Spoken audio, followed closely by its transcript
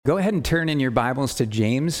Go ahead and turn in your Bibles to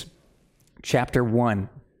James chapter 1.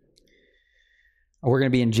 We're going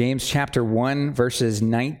to be in James chapter 1, verses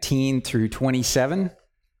 19 through 27.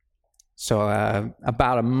 So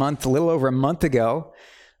about a little over a month ago,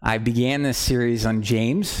 I began this series on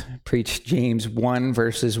James, preached James 1,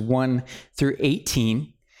 verses 1 through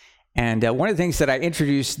 18. And one of the things that I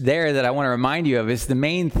introduced there that I want to remind you of is the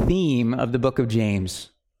main theme of the book of James.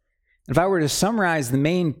 If I were to summarize the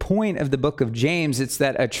main point of the book of James, it's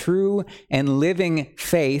that a true and living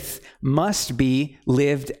faith must be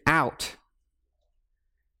lived out.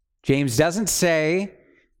 James doesn't say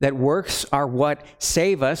that works are what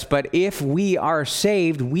save us, but if we are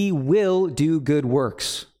saved, we will do good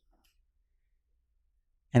works.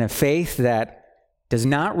 And a faith that does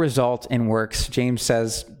not result in works, James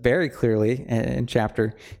says very clearly in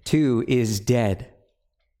chapter 2, is dead.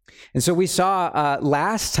 And so we saw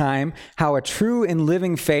last time how a true and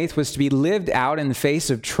living faith was to be lived out in the face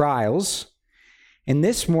of trials. And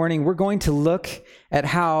this morning, we're going to look at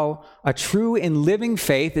how a true and living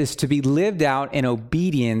faith is to be lived out in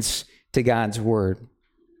obedience to God's word.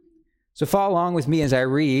 So follow along with me as I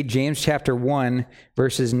read James chapter 1,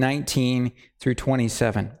 verses 19 through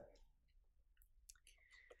 27.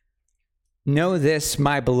 Know this,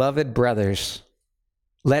 my beloved brothers.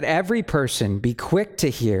 Let every person be quick to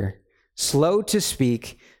hear, slow to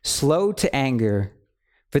speak, slow to anger.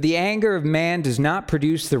 For the anger of man does not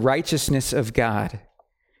produce the righteousness of God.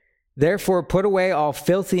 Therefore put away all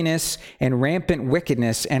filthiness and rampant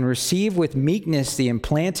wickedness, and receive with meekness the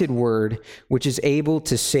implanted word, which is able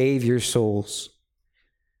to save your souls.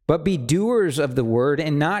 But be doers of the word,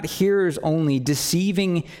 and not hearers only,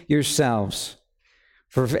 deceiving yourselves.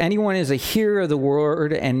 For if anyone is a hearer of the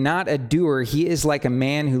word and not a doer, he is like a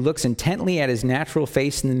man who looks intently at his natural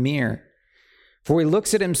face in the mirror. For he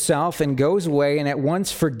looks at himself and goes away and at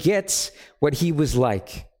once forgets what he was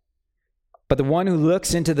like. But the one who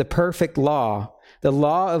looks into the perfect law, the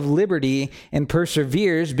law of liberty, and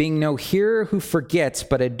perseveres, being no hearer who forgets,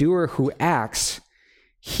 but a doer who acts,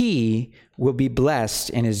 he will be blessed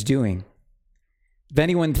in his doing. If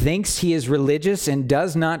anyone thinks he is religious and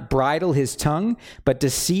does not bridle his tongue, but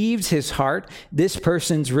deceives his heart, this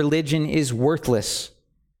person's religion is worthless.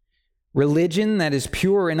 Religion that is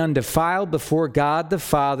pure and undefiled before God the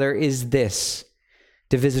Father is this: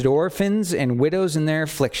 to visit orphans and widows in their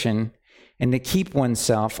affliction, and to keep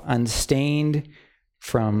oneself unstained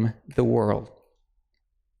from the world.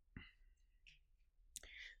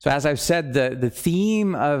 So as I've said, the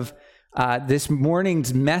theme of this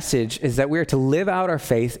morning's message is that we're to live out our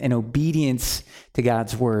faith in obedience to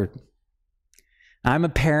God's word. I'm a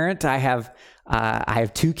parent. I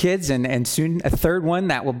have two kids and soon a third one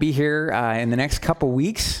that will be here in the next couple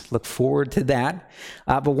weeks. Look forward to that.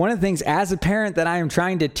 But one of the things as a parent that I am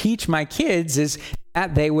trying to teach my kids is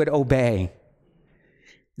that they would obey.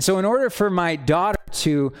 So in order for my daughter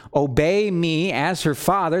to obey me as her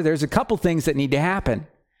father, there's a couple things that need to happen.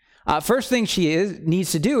 First thing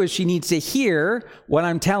needs to do is she needs to hear what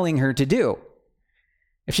I'm telling her to do.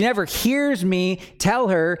 If she never hears me tell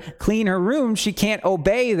her clean her room, she can't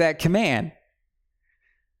obey that command.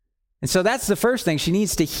 And so that's the first thing. She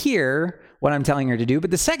needs to hear what I'm telling her to do.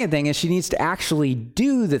 But the second thing is she needs to actually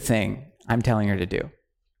do the thing I'm telling her to do.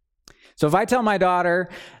 So if I tell my daughter,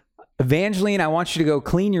 Evangeline, I want you to go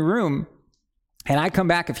clean your room, and I come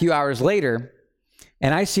back a few hours later,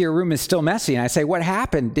 and I see her room is still messy. And I say, what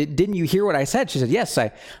happened? Didn't you hear what I said? She said, yes, I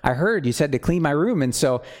heard you said to clean my room. And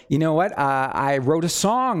so, you know what? I wrote a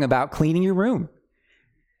song about cleaning your room.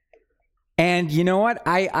 And you know what?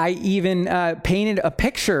 I even painted a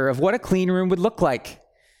picture of what a clean room would look like.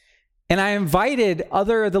 And I invited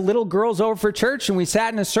the little girls over for church, and we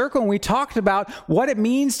sat in a circle and we talked about what it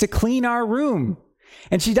means to clean our room.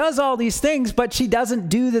 And she does all these things, but she doesn't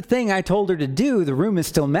do the thing I told her to do. The room is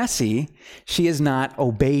still messy. She is not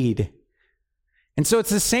obeyed. And so it's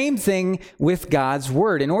the same thing with God's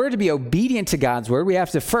word. In order to be obedient to God's word, we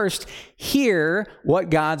have to first hear what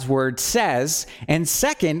God's word says. And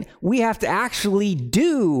second, we have to actually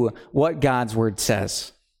do what God's word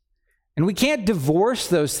says. And we can't divorce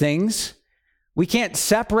those things. We can't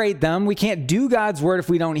separate them. We can't do God's word if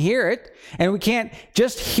we don't hear it. And we can't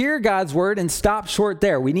just hear God's word and stop short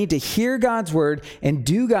there. We need to hear God's word and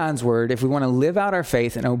do God's word if we want to live out our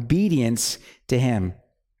faith in obedience to him.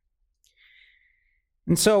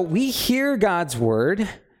 And so we hear God's word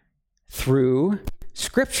through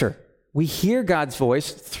Scripture. We hear God's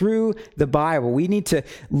voice through the Bible. We need to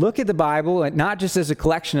look at the Bible not just as a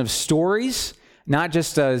collection of stories, not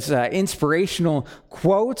just as inspirational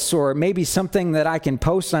quotes or maybe something that I can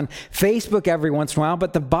post on Facebook every once in a while,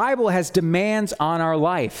 but the Bible has demands on our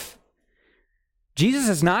life. Jesus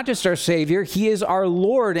is not just our Savior, he is our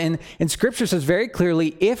Lord. And Scripture says very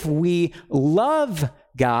clearly, if we love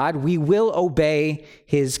God, we will obey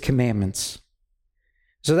his commandments.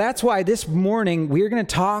 So that's why this morning we're going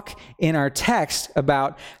to talk in our text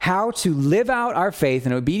about how to live out our faith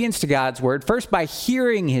in obedience to God's word, first by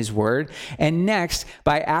hearing his word, and next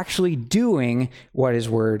by actually doing what his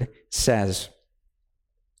word says.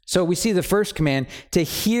 So we see the first command to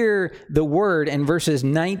hear the word in verses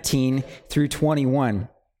 19 through 21.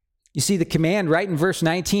 You see the command right in verse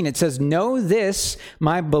 19. It says, "Know this,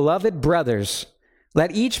 my beloved brothers.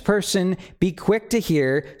 Let each person be quick to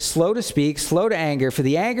hear, slow to speak, slow to anger, for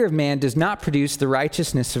the anger of man does not produce the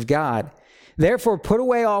righteousness of God. Therefore, put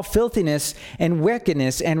away all filthiness and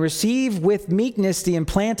wickedness, and receive with meekness the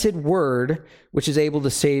implanted word, which is able to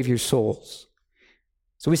save your souls."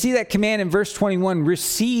 So we see that command in verse 21,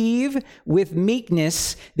 receive with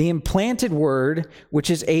meekness the implanted word,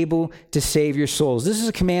 which is able to save your souls. This is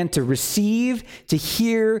a command to receive, to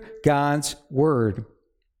hear God's word.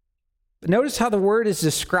 But notice how the word is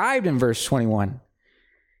described in verse 21.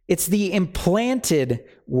 It's the implanted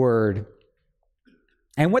word.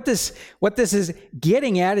 And what this is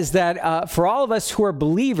getting at is that for all of us who are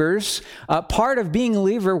believers, part of being a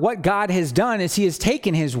believer, what God has done is he has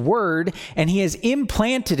taken his word and he has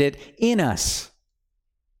implanted it in us.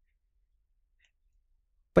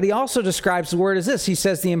 But he also describes the word as this. He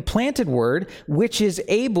says the implanted word, which is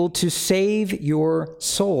able to save your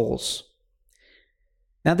souls.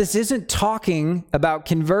 Now, this isn't talking about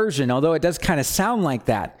conversion, although it does kind of sound like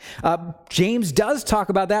that. James does talk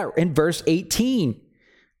about that in verse 18.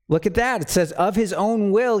 Look at that. It says, of his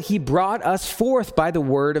own will, he brought us forth by the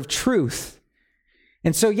word of truth.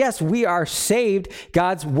 And so, yes, we are saved.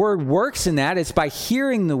 God's word works in that. It's by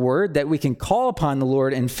hearing the word that we can call upon the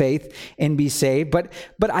Lord in faith and be saved. But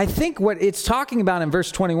I think what it's talking about in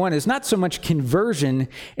verse 21 is not so much conversion.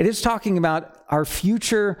 It is talking about our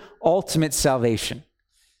future ultimate salvation.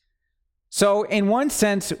 So in one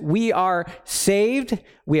sense, we are saved,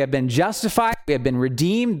 we have been justified, we have been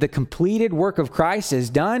redeemed, the completed work of Christ is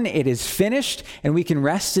done, it is finished, and we can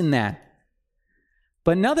rest in that.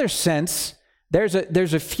 But in another sense, there's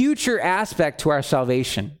a future aspect to our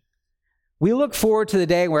salvation. We look forward to the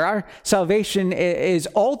day where our salvation is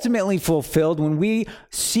ultimately fulfilled when we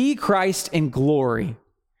see Christ in glory,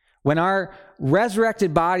 when our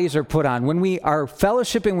resurrected bodies are put on, when we are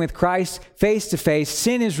fellowshipping with Christ face to face,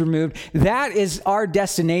 sin is removed. That is our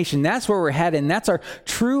destination. That's where we're headed. And that's our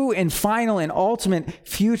true and final and ultimate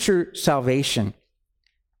future salvation.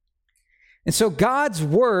 And so God's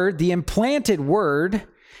word, the implanted word,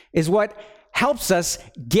 is what helps us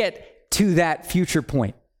get to that future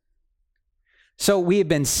point. So we have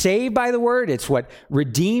been saved by the word. It's what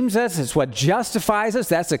redeems us. It's what justifies us.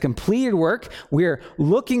 That's a completed work. We're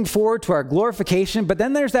looking forward to our glorification. But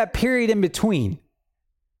then there's that period in between.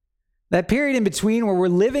 That period in between where we're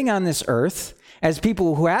living on this earth as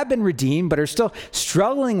people who have been redeemed but are still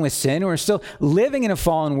struggling with sin, or are still living in a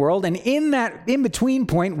fallen world. And in that in-between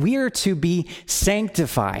point, we are to be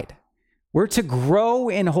sanctified. We're to grow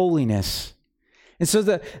in holiness. And so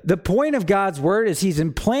the point of God's word is he's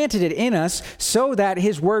implanted it in us so that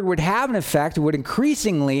his word would have an effect, would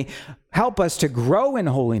increasingly help us to grow in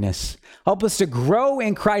holiness, help us to grow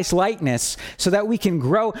in Christ's likeness so that we can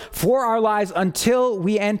grow for our lives until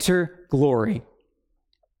we enter glory.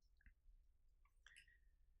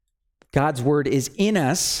 God's word is in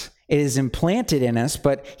us, it is implanted in us,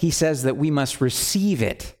 but he says that we must receive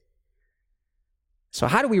it. So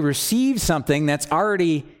how do we receive something that's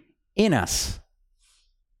already in us?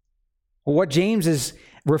 What James is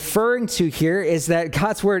referring to here is that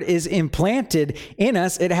God's word is implanted in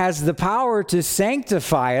us. It has the power to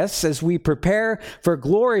sanctify us as we prepare for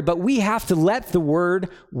glory, but we have to let the word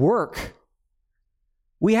work.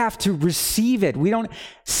 We have to receive it. We don't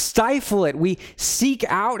stifle it. We seek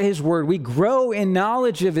out his word. We grow in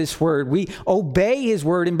knowledge of his word. We obey his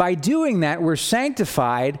word, and by doing that, we're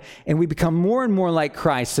sanctified and we become more and more like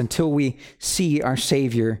Christ until we see our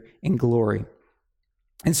Savior in glory.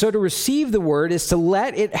 And so to receive the word is to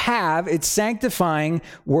let it have its sanctifying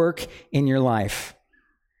work in your life.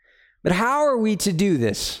 But how are we to do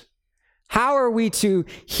this? How are we to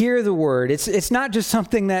hear the word? It's not just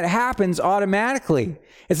something that happens automatically.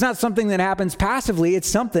 It's not something that happens passively. It's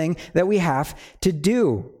something that we have to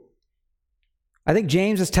do. I think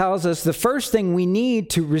James tells us the first thing we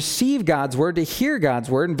need to receive God's word, to hear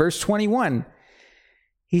God's word, in verse 21.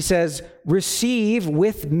 He says, receive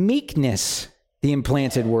with meekness the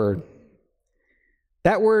implanted word.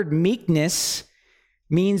 That word meekness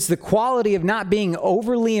means the quality of not being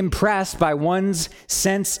overly impressed by one's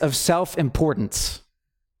sense of self-importance.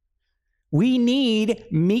 We need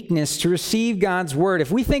meekness to receive God's word.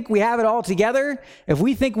 If we think we have it all together, if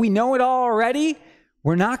we think we know it all already,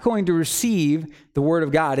 we're not going to receive the word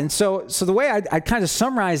of God. And so the way I kind of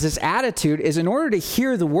summarize this attitude is, in order to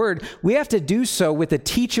hear the word, we have to do so with a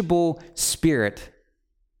teachable spirit.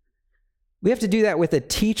 We have to do that with a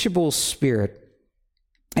teachable spirit.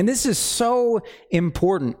 And this is so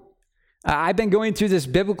important. I've been going through this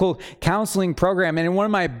biblical counseling program, and in one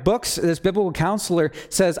of my books, this biblical counselor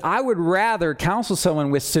says, I would rather counsel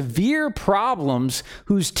someone with severe problems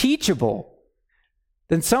who's teachable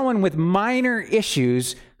than someone with minor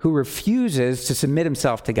issues who refuses to submit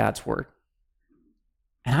himself to God's word.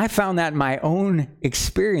 And I found that in my own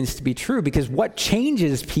experience to be true, because what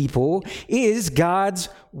changes people is God's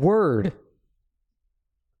word.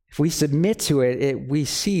 If we submit to it, we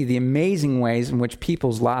see the amazing ways in which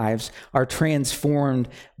people's lives are transformed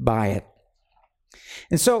by it.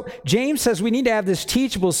 And so James says we need to have this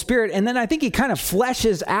teachable spirit, and then I think he kind of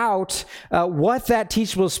fleshes out what that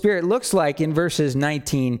teachable spirit looks like in verses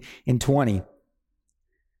 19 and 20.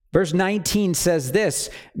 Verse 19 says this,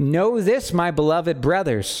 "Know this, my beloved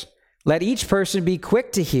brothers, let each person be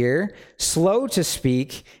quick to hear, slow to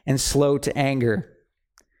speak, and slow to anger."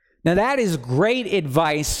 Now that is great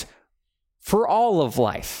advice for all of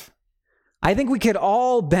life. I think we could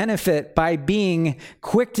all benefit by being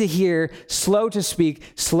quick to hear, slow to speak,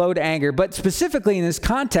 slow to anger. But specifically in this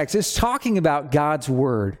context, it's talking about God's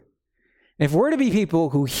word. If we're to be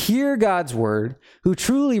people who hear God's word, who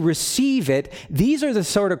truly receive it, these are the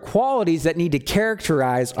sort of qualities that need to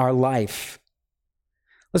characterize our life.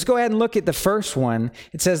 Let's go ahead and look at the first one.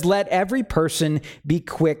 It says, let every person be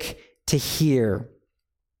quick to hear.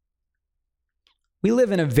 We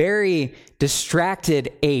live in a very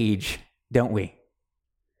distracted age, don't we?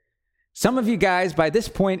 Some of you guys, by this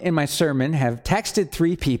point in my sermon, have texted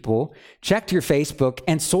 3 people, checked your Facebook,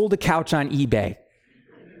 and sold a couch on eBay.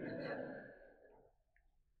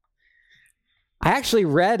 I actually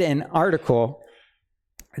read an article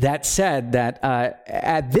that said that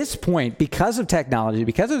at this point, because of technology,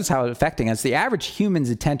 because of how it's affecting us, the average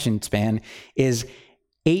human's attention span is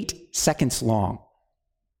 8 seconds long.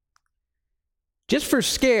 Just for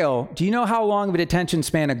scale, do you know how long of an attention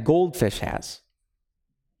span a goldfish has?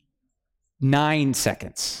 9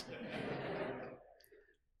 seconds.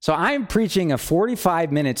 So I'm preaching a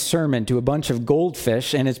 45-minute sermon to a bunch of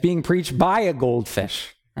goldfish, and it's being preached by a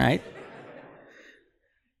goldfish, right?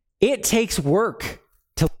 It takes work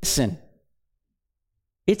to listen.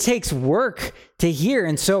 It takes work to hear.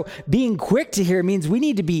 And so being quick to hear means we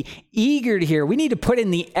need to be eager to hear. We need to put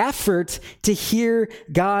in the effort to hear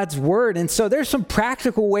God's word. And so there's some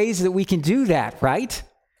practical ways that we can do that, right?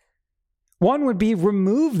 One would be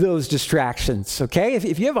remove those distractions, okay?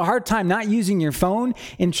 If you have a hard time not using your phone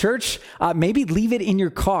in church, maybe leave it in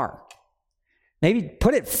your car. Maybe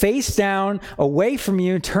put it face down, away from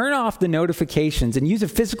you, turn off the notifications, and use a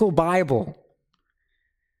physical Bible.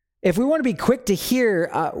 If we want to be quick to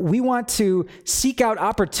hear, we want to seek out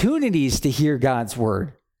opportunities to hear God's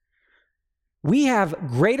word. We have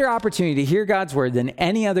greater opportunity to hear God's word than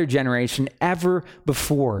any other generation ever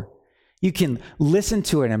before. You can listen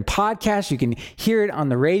to it in podcasts. You can hear it on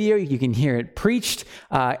the radio. You can hear it preached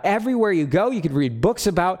everywhere you go. You can read books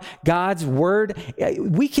about God's word.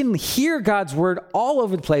 We can hear God's word all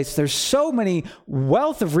over the place. There's so many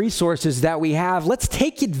wealth of resources that we have. Let's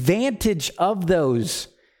take advantage of those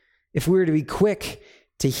if we were to be quick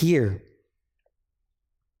to hear.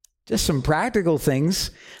 Just some practical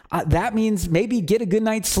things. That means maybe get a good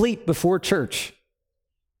night's sleep before church.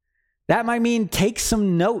 That might mean take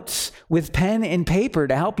some notes with pen and paper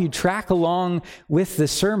to help you track along with the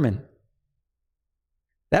sermon.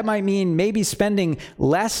 That might mean maybe spending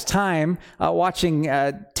less time watching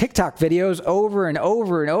TikTok videos over and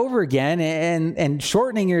over and over again and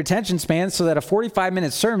shortening your attention span so that a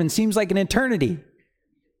 45-minute sermon seems like an eternity.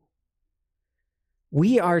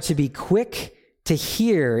 We are to be quick to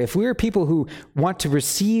hear. If we are people who want to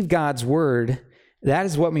receive God's word, that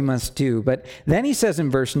is what we must do. But then he says in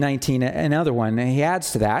verse 19, another one, and he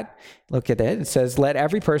adds to that. Look at it. It says, let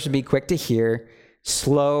every person be quick to hear,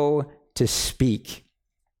 slow to speak.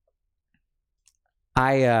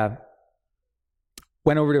 I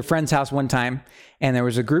went over to a friend's house one time, and there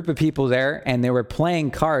was a group of people there, and they were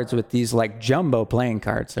playing cards with these like jumbo playing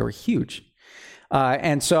cards. They were huge.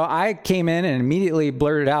 And so I came in and immediately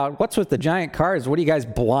blurted out, what's with the giant cards? What are you guys,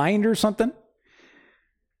 blind or something?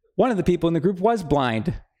 One of the people in the group was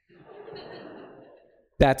blind.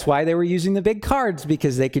 That's why they were using the big cards,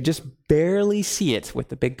 because they could just barely see it with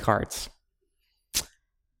the big cards.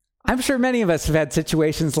 I'm sure many of us have had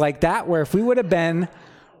situations like that where if we would have been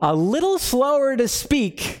a little slower to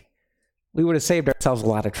speak, we would have saved ourselves a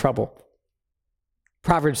lot of trouble.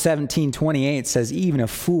 Proverbs 17:28 says, even a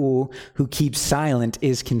fool who keeps silent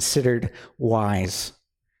is considered wise.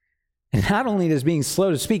 And not only does being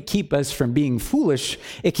slow to speak keep us from being foolish,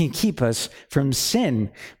 it can keep us from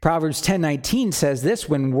sin. Proverbs 10:19 says this,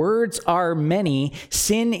 when words are many,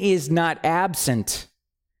 sin is not absent,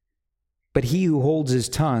 but he who holds his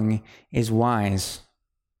tongue is wise.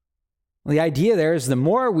 Well, the idea there is the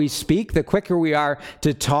more we speak, the quicker we are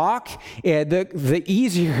to talk, the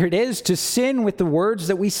easier it is to sin with the words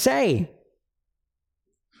that we say.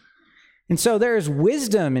 And so there is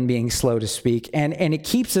wisdom in being slow to speak, and it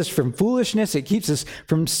keeps us from foolishness, it keeps us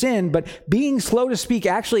from sin, but being slow to speak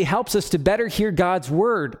actually helps us to better hear God's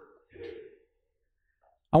word.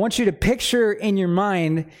 I want you to picture in your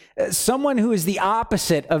mind someone who is the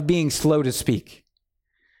opposite of being slow to speak.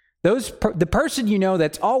 The person you know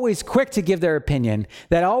that's always quick to give their opinion,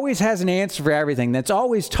 that always has an answer for everything, that's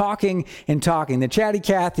always talking and talking, the chatty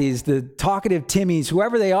Cathys, the talkative Timmys,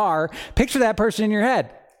 whoever they are, picture that person in your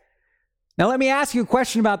head. Now, let me ask you a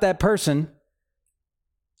question about that person.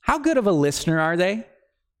 How good of a listener are they?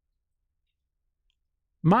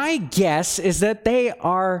 My guess is that they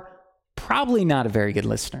are probably not a very good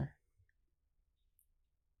listener.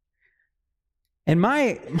 And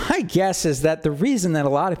my guess is that the reason that a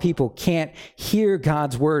lot of people can't hear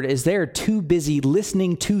God's word is they're too busy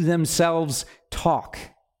listening to themselves talk.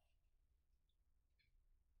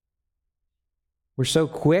 We're so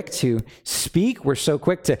quick to speak. We're so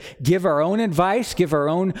quick to give our own advice, give our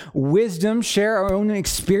own wisdom, share our own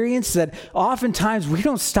experience that oftentimes we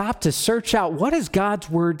don't stop to search out, what does God's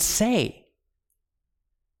word say?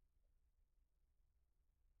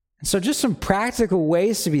 So just some practical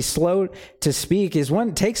ways to be slow to speak is,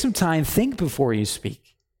 one, take some time, think before you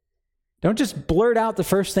speak. Don't just blurt out the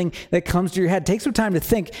first thing that comes to your head. Take some time to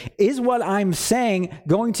think, is what I'm saying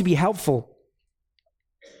going to be helpful?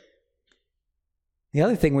 The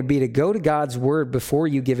other thing would be to go to God's word before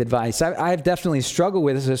you give advice. I've definitely struggled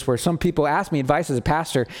with this, where some people ask me advice as a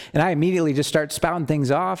pastor, and I immediately just start spouting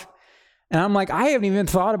things off. And I'm like, I haven't even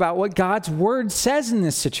thought about what God's word says in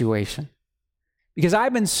this situation, because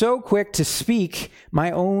I've been so quick to speak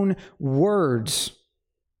my own words.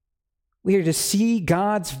 We are to see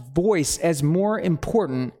God's voice as more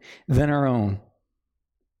important than our own.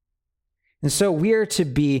 And so we are to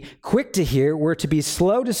be quick to hear, we're to be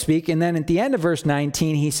slow to speak, and then at the end of verse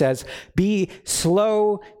 19, he says, be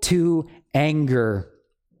slow to anger.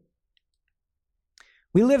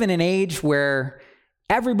 We live in an age where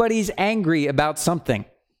everybody's angry about something.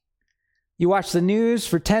 You watch the news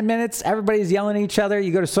for 10 minutes, everybody's yelling at each other.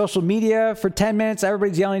 You go to social media for 10 minutes,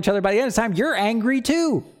 everybody's yelling at each other. By the end of the time, you're angry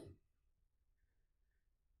too.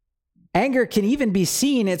 Anger can even be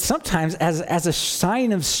seen sometimes as a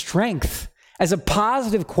sign of strength, as a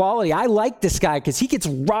positive quality. I like this guy because he gets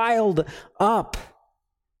riled up.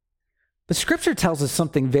 But Scripture tells us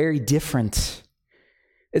something very different.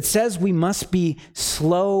 It says we must be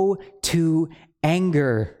slow to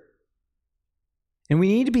anger. And we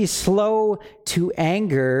need to be slow to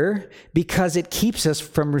anger because it keeps us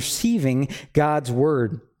from receiving God's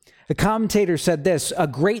word. The commentator said this, a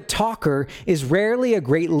great talker is rarely a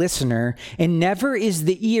great listener, and never is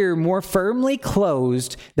the ear more firmly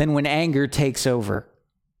closed than when anger takes over.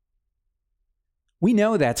 We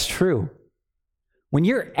know that's true. When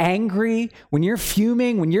you're angry, when you're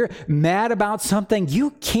fuming, when you're mad about something,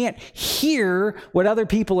 you can't hear what other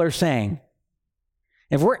people are saying.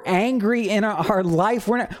 If we're angry in our life,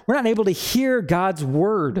 we're not able to hear God's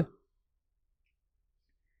word.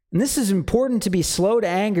 And this is important to be slow to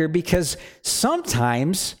anger because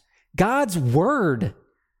sometimes God's word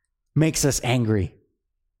makes us angry.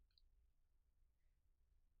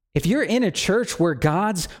 If you're in a church where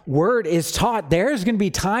God's word is taught, there's going to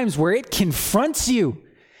be times where it confronts you.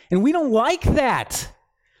 And we don't like that.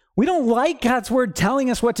 We don't like God's word telling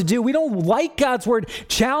us what to do. We don't like God's word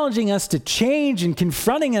challenging us to change and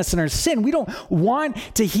confronting us in our sin. We don't want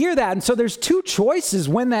to hear that. And so there's two choices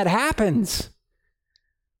when that happens.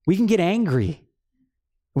 We can get angry.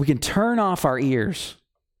 We can turn off our ears.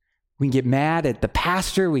 We can get mad at the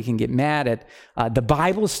pastor. We can get mad at the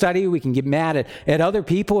Bible study. We can get mad at other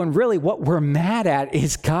people. And really what we're mad at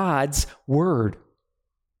is God's word.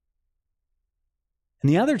 And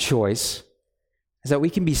the other choice is that we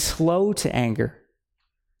can be slow to anger.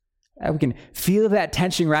 We can feel that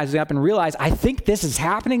tension rising up and realize, I think this is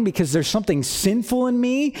happening because there's something sinful in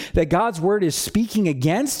me that God's word is speaking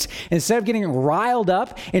against. And instead of getting riled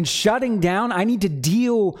up and shutting down, I need to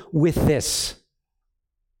deal with this.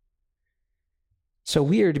 So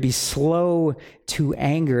we are to be slow to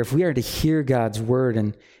anger if we are to hear God's word.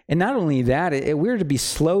 And And not only that, we're to be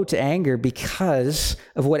slow to anger because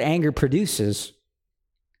of what anger produces.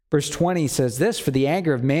 Verse 20 says this, "For the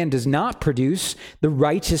anger of man does not produce the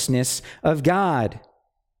righteousness of God."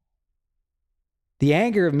 The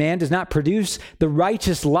anger of man does not produce the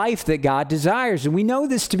righteous life that God desires. And we know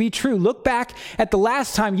this to be true. Look back at the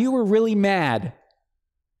last time you were really mad.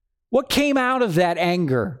 What came out of that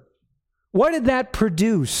anger? What did that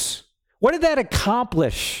produce? What did that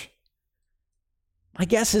accomplish? My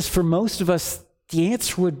guess is for most of us, the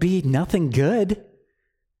answer would be nothing good.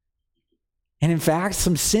 And in fact,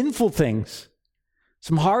 some sinful things,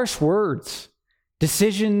 some harsh words,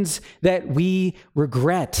 decisions that we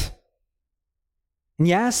regret. And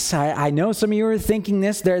yes, I know some of you are thinking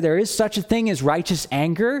this. There is such a thing as righteous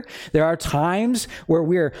anger. There are times where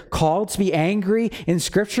we are called to be angry in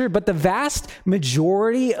Scripture, but the vast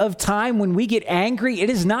majority of time when we get angry, it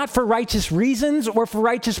is not for righteous reasons or for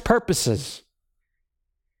righteous purposes.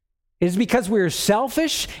 It is because we are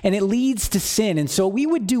selfish and it leads to sin. And so we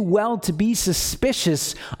would do well to be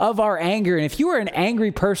suspicious of our anger. And if you are an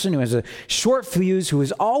angry person who has a short fuse, who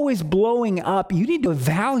is always blowing up, you need to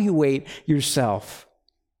evaluate yourself.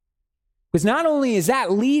 Because not only is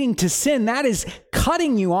that leading to sin, that is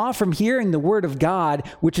cutting you off from hearing the word of God,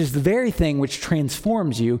 which is the very thing which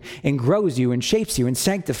transforms you and grows you and shapes you and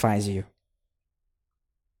sanctifies you.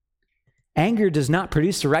 Anger does not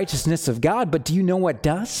produce the righteousness of God, but do you know what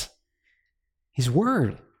does? His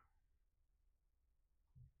word.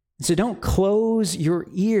 So don't close your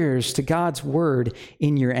ears to God's word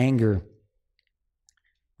in your anger.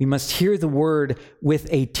 We must hear the word with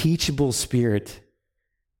a teachable spirit,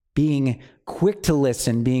 being quick to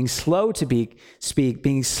listen, being slow to speak,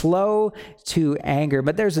 being slow to anger.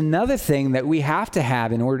 But there's another thing that we have to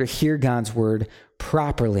have in order to hear God's word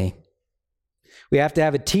properly. We have to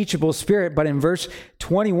have a teachable spirit, but in verse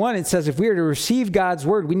 21, it says if we are to receive God's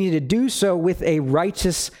word, we need to do so with a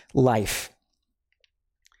righteous life.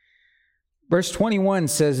 Verse 21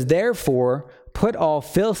 says, "Therefore, put away all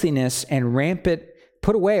filthiness and rampant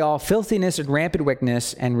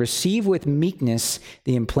wickedness, and receive with meekness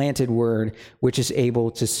the implanted word, which is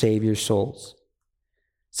able to save your souls."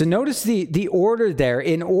 So notice the order there.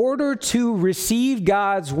 In order to receive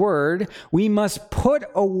God's word, we must put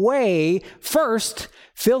away first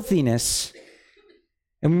filthiness,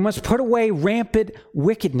 and we must put away rampant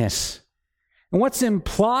wickedness. And what's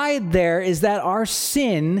implied there is that our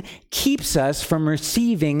sin keeps us from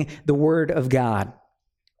receiving the word of God.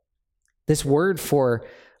 This word for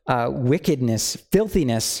wickedness,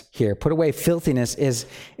 filthiness here, put away filthiness, is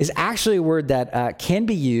actually a word that can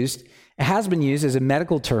be used. It has been used as a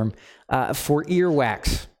medical term for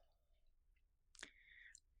earwax.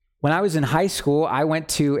 When I was in high school, I went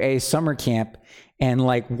to a summer camp, and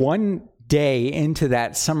like one day into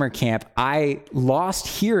that summer camp, I lost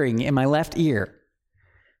hearing in my left ear.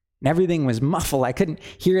 And everything was muffled. I couldn't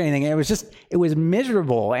hear anything. It was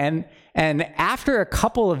miserable. And after a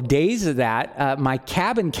couple of days of that, my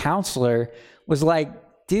cabin counselor was like,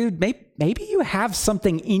 "Dude, maybe you have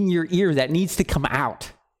something in your ear that needs to come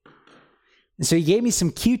out." And so he gave me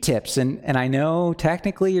some Q-tips, and I know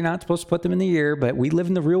technically you're not supposed to put them in the ear, but we live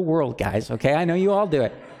in the real world, guys, okay? I know you all do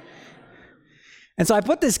it. And so I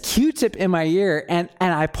put this Q-tip in my ear, and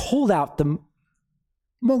I pulled out the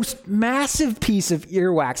most massive piece of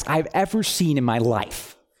earwax I've ever seen in my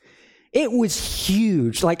life. It was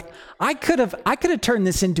huge. Like, I could have turned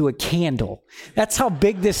this into a candle. That's how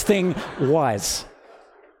big this thing was.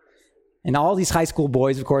 And all these high school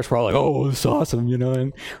boys, of course, were all like, "Oh, it's awesome,"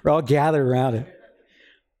 and we're all gathered around it.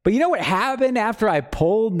 But you know what happened after I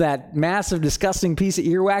pulled that massive, disgusting piece of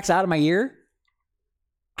earwax out of my ear?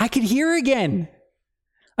 I could hear again.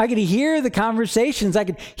 I could hear the conversations. I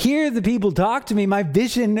could hear the people talk to me. My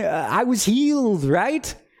vision, I was healed,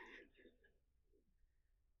 right?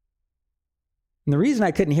 And the reason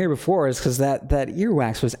I couldn't hear before is because that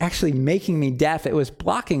earwax was actually making me deaf. It was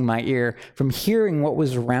blocking my ear from hearing what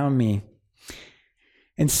was around me.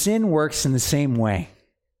 And sin works in the same way.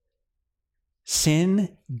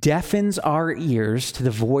 Sin deafens our ears to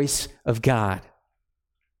the voice of God.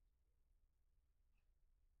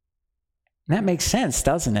 And that makes sense,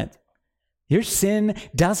 doesn't it? Your sin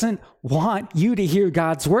doesn't want you to hear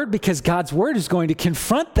God's word because God's word is going to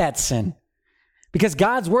confront that sin. Because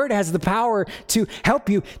God's word has the power to help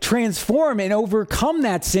you transform and overcome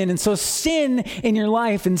that sin. And so sin in your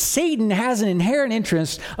life, and Satan has an inherent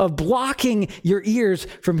interest of blocking your ears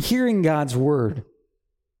from hearing God's word.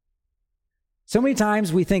 So many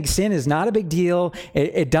times we think sin is not a big deal.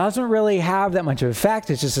 It doesn't really have that much of an effect.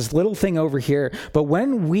 It's just this little thing over here. But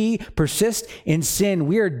when we persist in sin,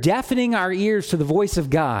 we are deafening our ears to the voice of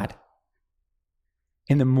God.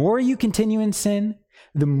 And the more you continue in sin,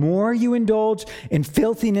 the more you indulge in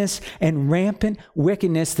filthiness and rampant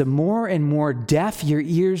wickedness, the more and more deaf your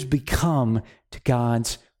ears become to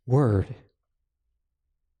God's word.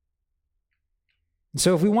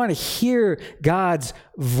 So if we want to hear God's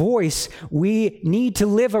voice, we need to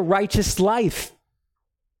live a righteous life.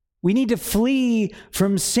 We need to flee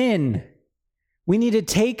from sin. We need to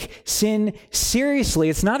take sin seriously.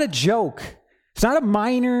 It's not a joke. It's not a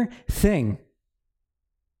minor thing.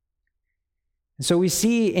 So we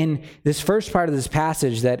see in this first part of this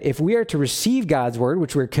passage that if we are to receive God's word,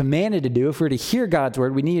 which we're commanded to do, if we're to hear God's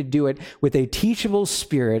word, we need to do it with a teachable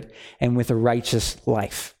spirit and with a righteous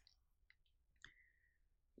life.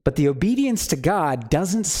 But the obedience to God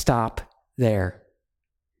doesn't stop there.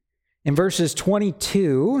 In verses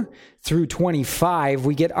 22 through 25,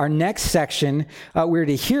 we get our next section. We're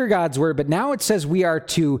to hear God's word, but now it says we are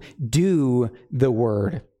to do the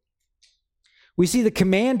word. We see the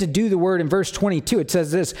command to do the word in verse 22. It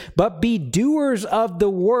says this, "But be doers of the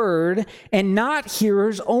word and not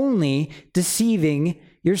hearers only, deceiving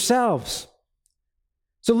yourselves."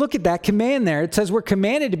 So look at that command there. It says we're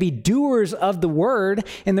commanded to be doers of the word,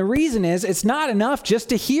 and the reason is it's not enough just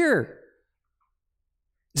to hear.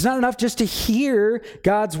 It's not enough just to hear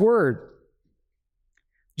God's word.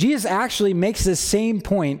 Jesus actually makes the same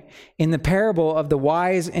point in the parable of the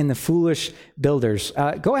wise and the foolish builders.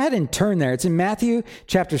 Go ahead and turn there. It's in Matthew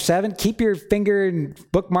chapter 7. Keep your finger and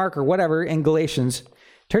bookmark or whatever in Galatians.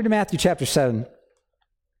 Turn to Matthew chapter 7.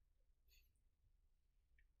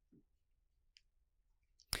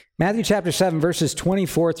 Matthew chapter 7, verses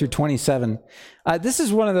 24 through 27. This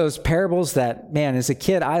is one of those parables that, man, as a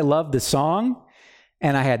kid, I loved the song,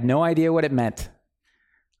 and I had no idea what it meant,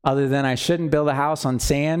 other than I shouldn't build a house on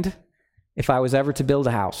sand if I was ever to build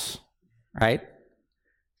a house, right?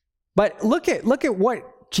 But look at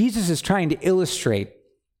what Jesus is trying to illustrate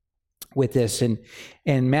with this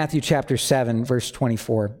in Matthew chapter 7, verse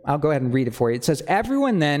 24. I'll go ahead and read it for you. It says,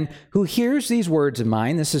 "Everyone then who hears these words of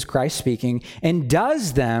mine," this is Christ speaking, "and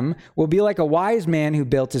does them will be like a wise man who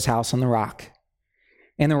built his house on the rock.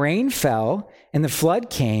 And the rain fell, and the flood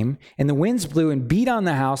came, and the winds blew and beat on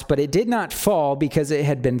the house, but it did not fall because it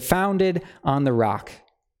had been founded on the rock.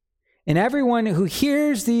 And everyone who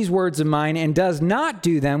hears these words of mine and does not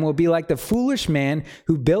do them will be like the foolish man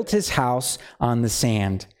who built his house on the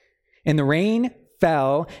sand. And the rain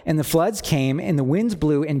fell, and the floods came, and the winds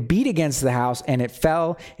blew and beat against the house, and it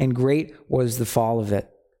fell, and great was the fall of it."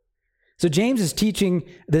 So James is teaching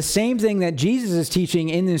the same thing that Jesus is teaching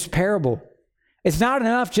in this parable. It's not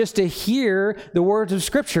enough just to hear the words of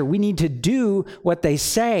Scripture. We need to do what they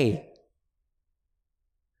say.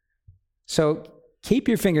 So keep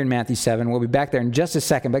your finger in Matthew 7. We'll be back there in just a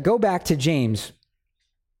second. But go back to James.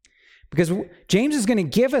 Because James is going to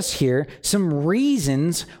give us here some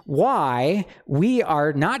reasons why we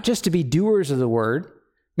are not just to be doers of the word,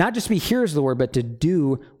 not just to be hearers of the word, but to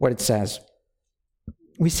do what it says.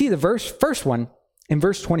 We see the first one in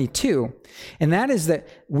verse 22, and that is that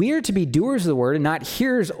we are to be doers of the word and not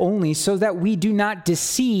hearers only, so that we do not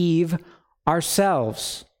deceive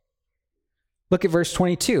ourselves. Look at verse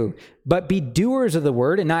 22. "But be doers of the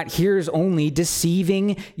word and not hearers only,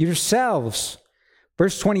 deceiving yourselves."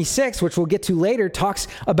 Verse 26, which we'll get to later, talks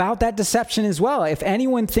about that deception as well. "If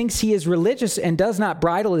anyone thinks he is religious and does not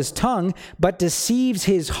bridle his tongue, but deceives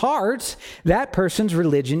his heart, that person's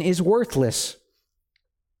religion is worthless."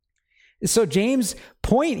 So James'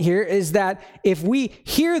 point here is that if we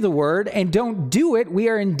hear the word and don't do it, we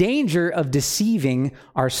are in danger of deceiving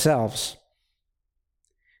ourselves.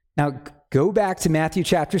 Now, go back to Matthew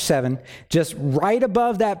chapter 7, just right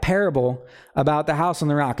above that parable about the house on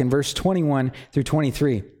the rock in verse 21 through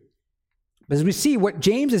 23. As we see, what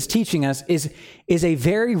James is teaching us is a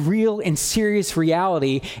very real and serious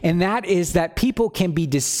reality, and that is that people can be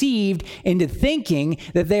deceived into thinking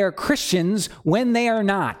that they are Christians when they are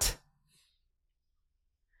not.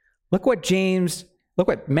 Look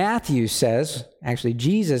what Matthew says, actually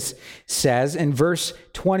Jesus says in verse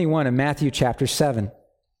 21 of Matthew chapter 7.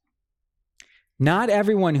 "Not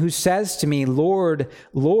everyone who says to me, 'Lord,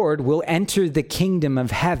 Lord,' will enter the kingdom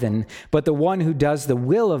of heaven, but the one who does the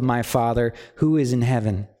will of my Father who is in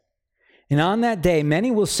heaven. And on that day, many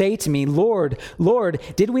will say to me, 'Lord, Lord,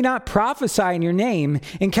 did we not prophesy in your name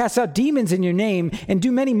and cast out demons in your name and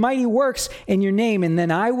do many mighty works in your name?' And then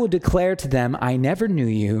I will declare to them, 'I never knew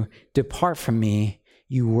you. Depart from me,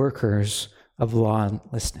 you workers of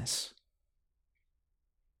lawlessness.'"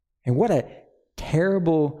 And what a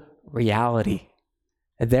terrible reality.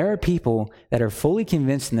 There are people that are fully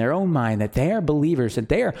convinced in their own mind that they are believers, that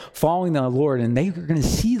they are following the Lord, and they are going to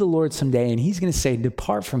see the Lord someday, and he's going to say,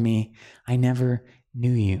 "Depart from me, I never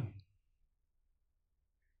knew you.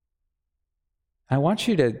 I want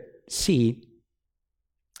you to see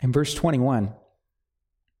in verse 21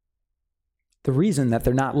 the reason that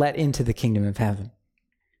they're not let into the kingdom of heaven.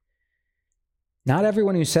 Not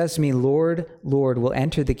everyone who says to me, Lord, Lord, will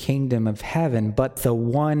enter the kingdom of heaven, but the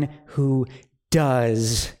one who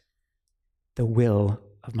does the will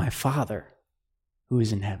of my Father who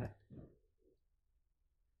is in heaven.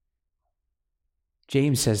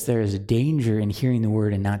 James says there is a danger in hearing the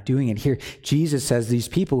word and not doing it. Here, Jesus says these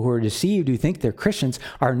people who are deceived, who think they're Christians,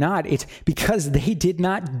 are not. It's because they did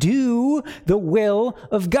not do the will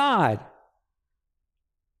of God.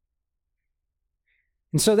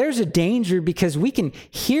 And so there's a danger because we can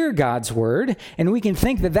hear God's word and we can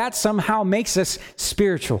think that that somehow makes us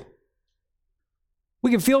spiritual. We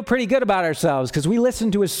can feel pretty good about ourselves because we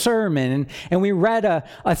listened to a sermon and we read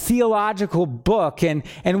a theological book and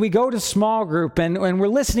we go to small group and we're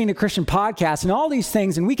listening to Christian podcasts and all these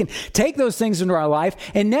things, and we can take those things into our life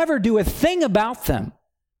and never do a thing about them,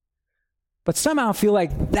 but somehow feel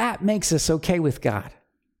like that makes us okay with God.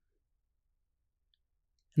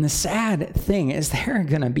 And the sad thing is there are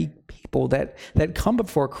going to be people that come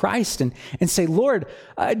before Christ and say, Lord,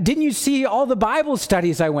 didn't you see all the Bible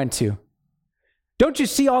studies I went to? Don't you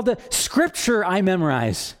see all the scripture I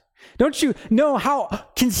memorize? Don't you know how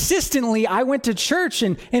consistently I went to church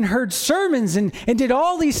and heard sermons and did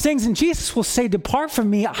all these things? And Jesus will say, depart from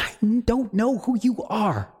me. I don't know who you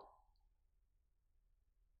are.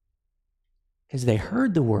 Because they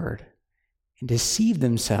heard the word and deceived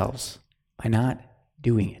themselves by not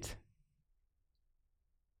doing it.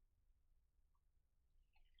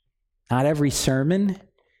 Not every sermon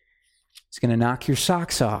is going to knock your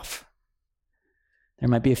socks off. There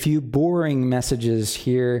might be a few boring messages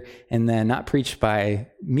here and then, not preached by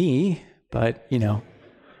me, but,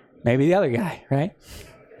 maybe the other guy, right?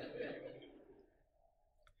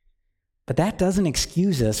 But that doesn't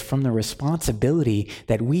excuse us from the responsibility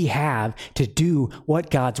that we have to do what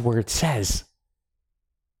God's word says.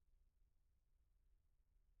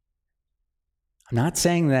 I'm not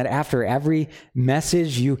saying that after every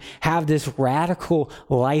message you have this radical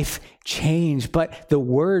life change, but the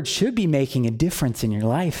word should be making a difference in your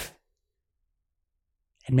life.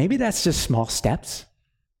 And maybe that's just small steps.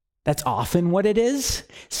 That's often what it is.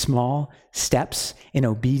 Small steps in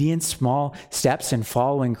obedience, small steps in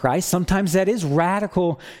following Christ. Sometimes that is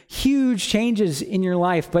radical, huge changes in your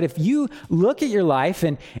life. But if you look at your life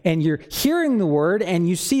and you're hearing the word and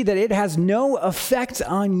you see that it has no effect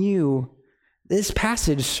on you, this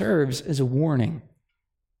passage serves as a warning.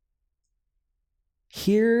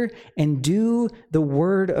 Hear and do the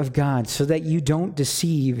word of God so that you don't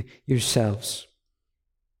deceive yourselves.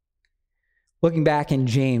 Looking back in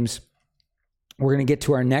James, we're going to get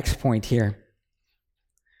to our next point here.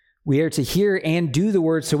 We are to hear and do the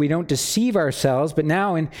word so we don't deceive ourselves. But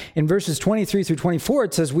now in verses 23 through 24,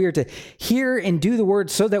 it says we are to hear and do the word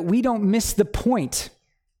so that we don't miss the point.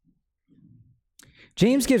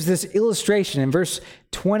 James gives this illustration in verse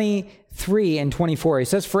 23 and 24. He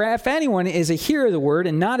says, for if anyone is a hearer of the word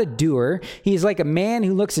and not a doer, he is like a man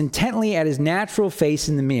who looks intently at his natural face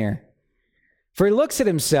in the mirror. For he looks at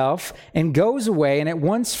himself and goes away and at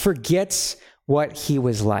once forgets what he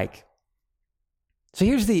was like. So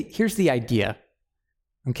here's the idea,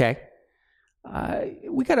 okay?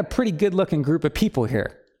 We got a pretty good-looking group of people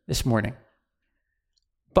here this morning.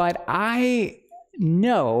 But I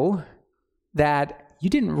know that you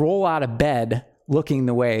didn't roll out of bed looking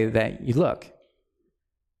the way that you look.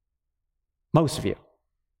 Most of you.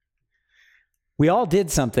 We all did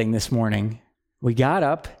something this morning. We got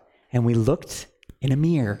up and we looked in a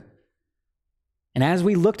mirror. And as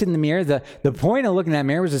we looked in the mirror, the point of looking in that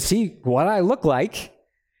mirror was to see what I look like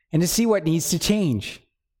and to see what needs to change.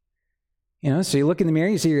 So you look in the mirror,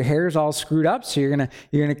 you see your hair's all screwed up, so you're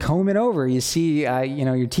gonna comb it over. You see,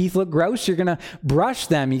 your teeth look gross, you're gonna brush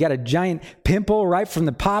them. You got a giant pimple right from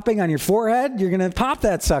the popping on your forehead, you're gonna pop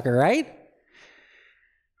that sucker, right?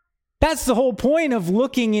 That's the whole point of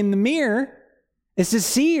looking in the mirror, is to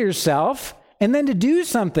see yourself and then to do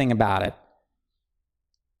something about it.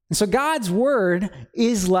 And so God's word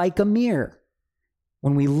is like a mirror.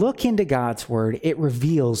 When we look into God's word, it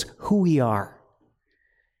reveals who we are.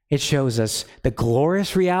 It shows us the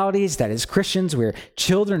glorious realities that as Christians, we're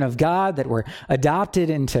children of God, that we're adopted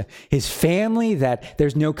into his family, that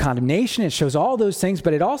there's no condemnation. It shows all those things,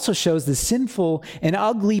 but it also shows the sinful and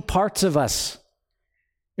ugly parts of us.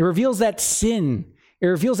 It reveals that sin. It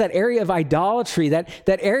reveals that area of idolatry, that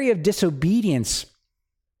area of disobedience.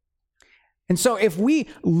 And so if we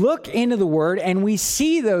look into the word and we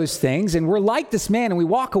see those things and we're like this man and we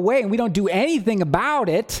walk away and we don't do anything about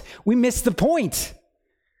it, we miss the point.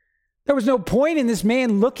 There was no point in this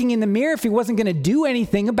man looking in the mirror if he wasn't going to do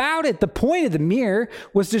anything about it. The point of the mirror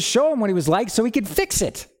was to show him what he was like so he could fix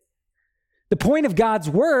it. The point of God's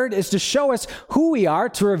word is to show us who we are,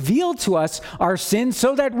 to reveal to us our sins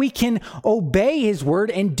so that we can obey his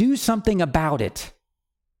word and do something about it.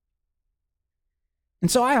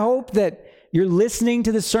 And so I hope that you're listening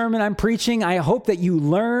to the sermon I'm preaching. I hope that you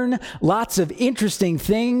learn lots of interesting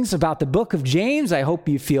things about the book of James. I hope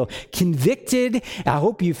you feel convicted. I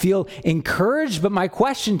hope you feel encouraged. But my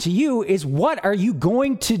question to you is, what are you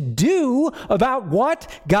going to do about what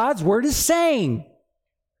God's word is saying?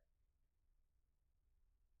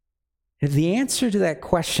 If the answer to that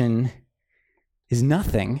question is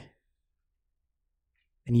nothing,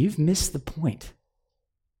 then you've missed the point.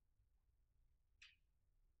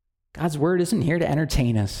 God's word isn't here to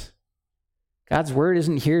entertain us. God's word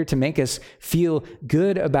isn't here to make us feel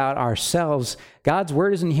good about ourselves. God's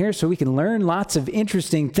word isn't here so we can learn lots of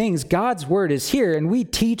interesting things. God's word is here, and we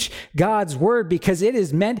teach God's word because it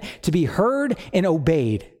is meant to be heard and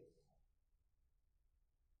obeyed.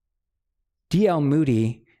 D.L.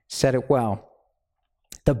 Moody said it well.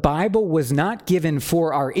 The Bible was not given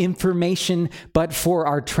for our information, but for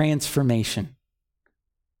our transformation.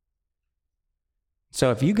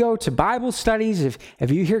 So if you go to Bible studies,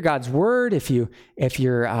 if you hear God's word, if you're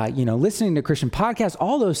listening to Christian podcasts,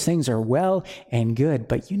 all those things are well and good,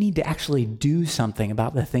 but you need to actually do something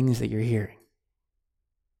about the things that you're hearing.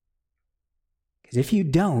 Because if you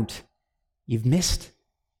don't, you've missed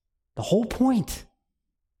the whole point.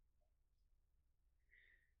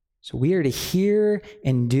 So we are to hear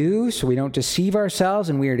and do so we don't deceive ourselves,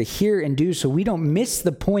 and we are to hear and do so we don't miss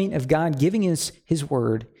the point of God giving us his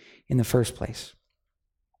word in the first place.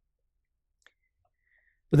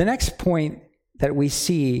 But the next point that we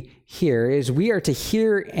see here is we are to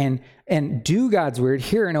hear and do God's word,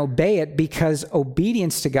 hear and obey it, because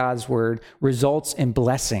obedience to God's word results in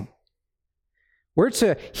blessing. We're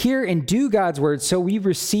to hear and do God's word so we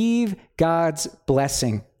receive God's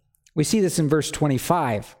blessing. We see this in verse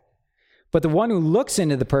 25. But the one who looks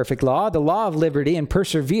into the perfect law, the law of liberty, and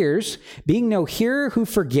perseveres, being no hearer who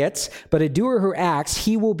forgets, but a doer who acts,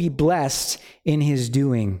 he will be blessed in his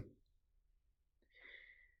doing.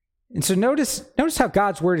 And so notice how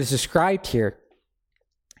God's word is described here.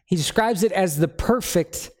 He describes it as the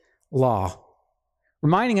perfect law,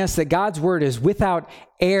 reminding us that God's word is without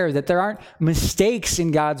error, that there aren't mistakes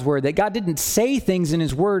in God's word, that God didn't say things in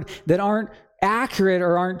his word that aren't accurate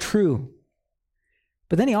or aren't true.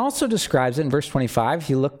 But then he also describes it in verse 25, if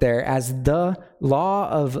you look there, as the law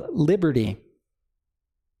of liberty.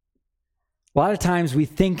 A lot of times we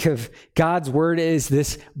think of God's word as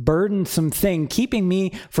this burdensome thing, keeping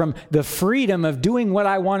me from the freedom of doing what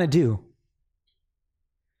I want to do.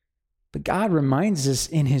 But God reminds us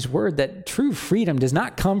in his word that true freedom does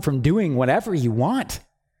not come from doing whatever you want.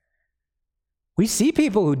 We see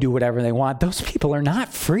people who do whatever they want. Those people are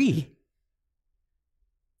not free.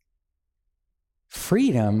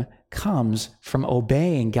 Freedom comes from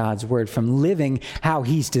obeying God's word, from living how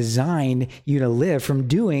he's designed you to live, from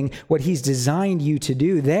doing what he's designed you to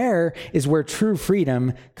do. There is where true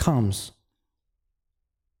freedom comes.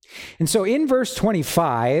 And so in verse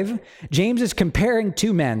 25, James is comparing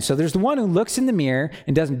two men. So there's the one who looks in the mirror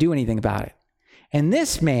and doesn't do anything about it. And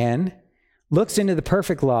this man looks into the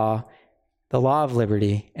perfect law, the law of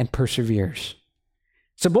liberty, and perseveres.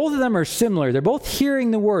 So both of them are similar. They're both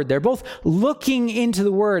hearing the word. They're both looking into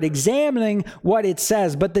the word, examining what it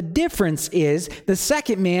says. But the difference is the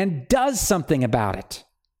second man does something about it.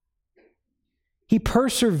 He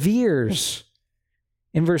perseveres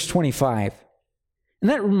in verse 25.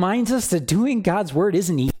 And that reminds us that doing God's word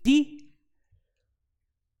isn't easy.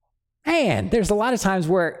 Man, there's a lot of times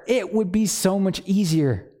where it would be so much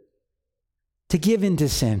easier to give in to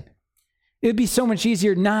sin. It would be so much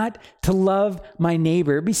easier not to love my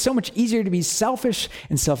neighbor. It would be so much easier to be selfish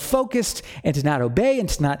and self-focused and to not obey and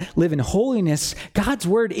to not live in holiness. God's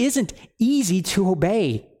word isn't easy to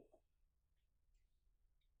obey.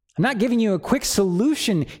 I'm not giving you a quick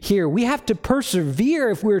solution here. We have to persevere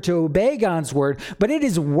if we're to obey God's word, but it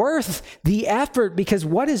is worth the effort, because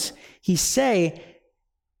what does he say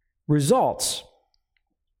results?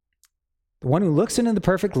 The one who looks into the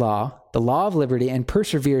perfect law, the law of liberty, and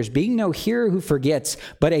perseveres, being no hearer who forgets,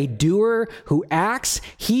 but a doer who acts,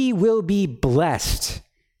 he will be blessed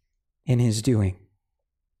in his doing.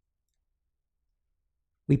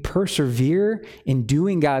 We persevere in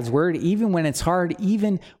doing God's word, even when it's hard,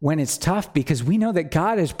 even when it's tough, because we know that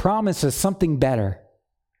God has promised us something better.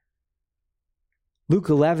 Luke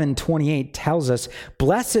 11:28 tells us,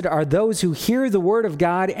 "Blessed are those who hear the word of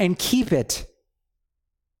God and keep it."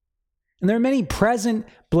 And there are many present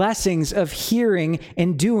blessings of hearing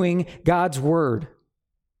and doing God's word.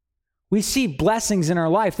 We see blessings in our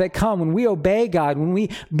life that come when we obey God, when we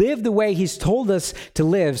live the way he's told us to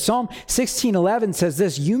live. Psalm 16:11 says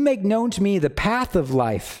this, "You make known to me the path of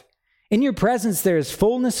life. In your presence there is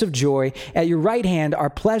fullness of joy. At your right hand are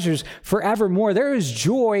pleasures forevermore." There is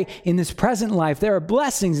joy in this present life. There are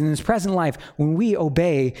blessings in this present life when we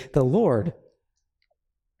obey the Lord.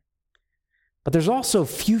 But there's also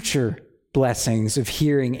future blessings of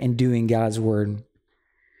hearing and doing God's word.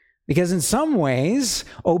 Because in some ways,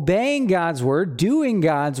 obeying God's word, doing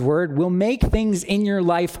God's word will make things in your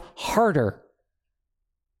life harder.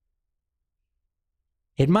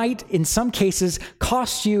 It might, in some cases,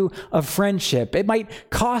 cost you a friendship. It might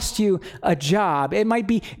cost you a job. It might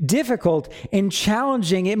be difficult and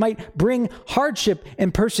challenging. It might bring hardship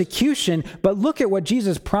and persecution. But look at what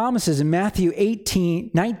Jesus promises in Matthew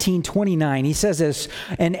 19:29. He says this,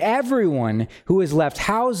 "And everyone who has left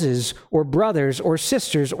houses or brothers or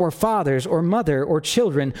sisters or fathers or mother or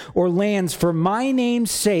children or lands for my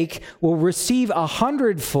name's sake will receive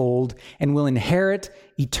 100-fold and will inherit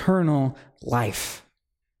eternal life."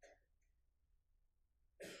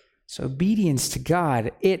 So obedience to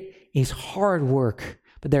God, it is hard work,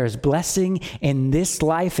 but there is blessing in this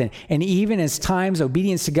life. And even as times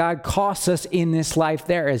obedience to God costs us in this life,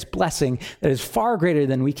 there is blessing that is far greater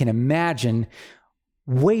than we can imagine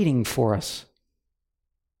waiting for us.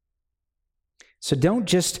 So don't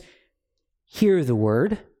just hear the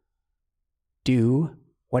word, do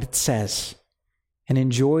what it says and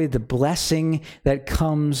enjoy the blessing that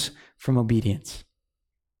comes from obedience.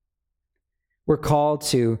 We're called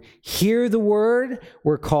to hear the word.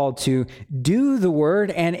 We're called to do the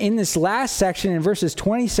word. And in this last section, in verses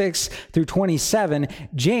 26 through 27,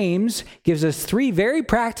 James gives us 3 very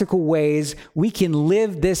practical ways we can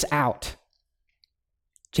live this out.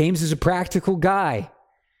 James is a practical guy.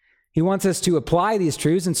 He wants us to apply these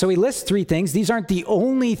truths, and so he lists 3 things. These aren't the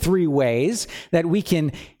only 3 ways that we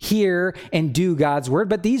can hear and do God's word,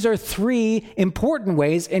 but these are 3 important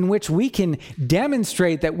ways in which we can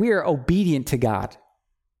demonstrate that we are obedient to God.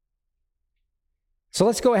 So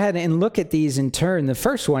let's go ahead and look at these in turn. The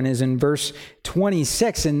first one is in verse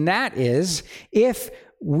 26, and that is, if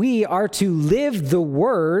we are to live the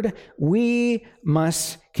word, we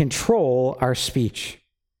must control our speech.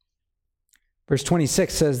 Verse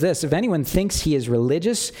 26 says this, "If anyone thinks he is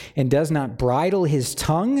religious and does not bridle his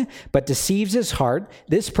tongue, but deceives his heart,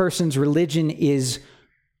 this person's religion is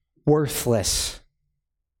worthless."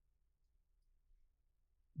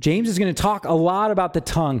 James is going to talk a lot about the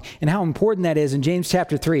tongue and how important that is in James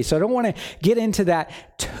chapter 3. So I don't want to get into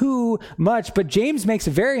that too much, but James makes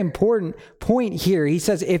a very important point here. He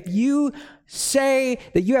says, if you say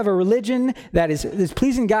that you have a religion that is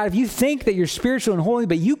pleasing God, if you think that you're spiritual and holy,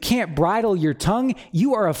 but you can't bridle your tongue,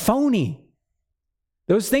 you are a phony.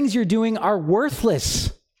 Those things you're doing are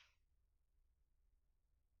worthless.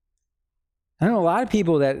 I know a lot of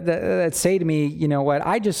people that say to me, you know what,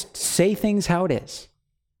 I just say things how it is.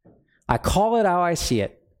 I call it how I see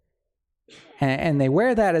it. And they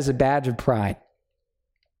wear that as a badge of pride.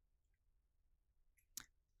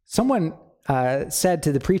 Someone said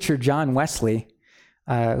to the preacher John Wesley,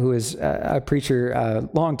 who was a preacher a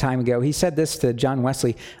long time ago, he said this to John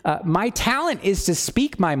Wesley, "My talent is to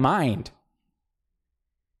speak my mind."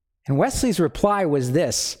 And Wesley's reply was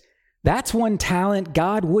this, "That's one talent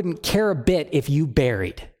God wouldn't care a bit if you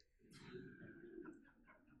buried."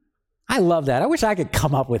 I love that. I wish I could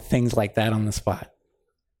come up with things like that on the spot.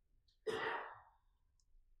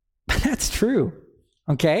 But that's true,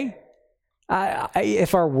 okay?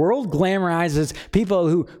 If our world glamorizes people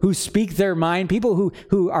who speak their mind, people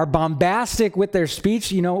who are bombastic with their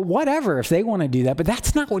speech, you know, whatever, if they want to do that. But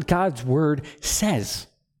that's not what God's word says.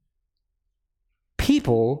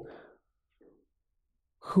 People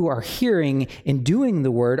who are hearing and doing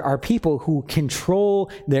the word are people who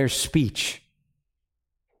control their speech.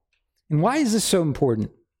 And why is this so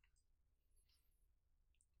important?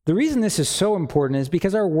 The reason this is so important is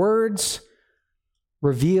because our words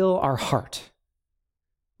reveal our heart.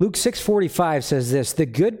 Luke 6:45 says this, "The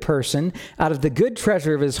good person out of the good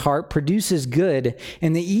treasure of his heart produces good,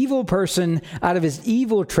 and the evil person out of his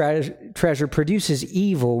evil treasure produces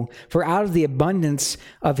evil, for out of the abundance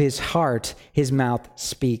of his heart his mouth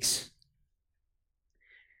speaks."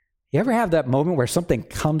 You ever have that moment where something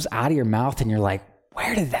comes out of your mouth and you're like,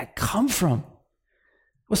 where did that come from?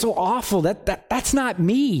 It was so awful. That's not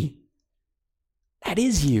me. That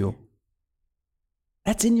is you.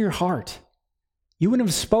 That's in your heart. You wouldn't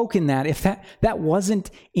have spoken that if that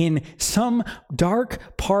wasn't in some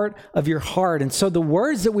dark part of your heart. And so the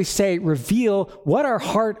words that we say reveal what our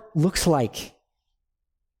heart looks like.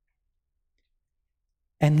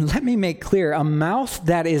 And let me make clear, a mouth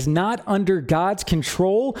that is not under God's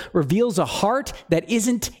control reveals a heart that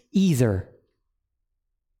isn't either.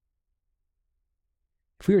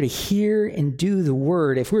 If we were to hear and do the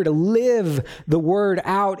word, if we were to live the word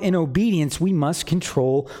out in obedience, we must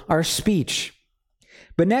control our speech.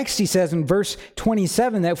 But next he says in verse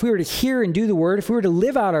 27 that if we were to hear and do the word, if we were to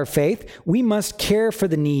live out our faith, we must care for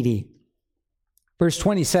the needy. Verse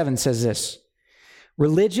 27 says this,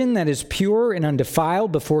 religion that is pure and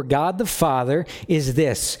undefiled before God the Father is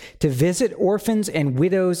this, to visit orphans and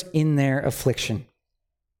widows in their affliction.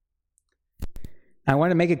 I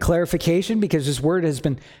want to make a clarification because this word has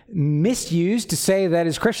been misused to say that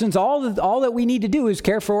as Christians, all that we need to do is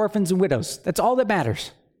care for orphans and widows. That's all that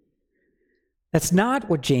matters. That's not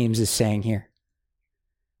what James is saying here.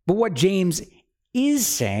 But what James is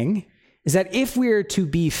saying is that if we are to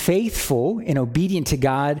be faithful and obedient to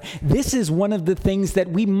God, this is one of the things that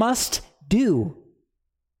we must do.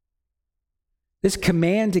 This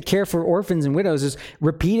command to care for orphans and widows is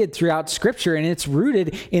repeated throughout Scripture, and it's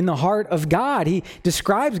rooted in the heart of God. He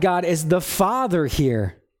describes God as the Father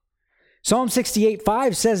here. Psalm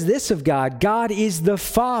 68:5 says this of God, God is the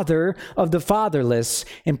Father of the fatherless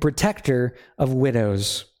and protector of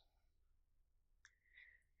widows.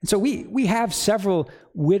 And so we have several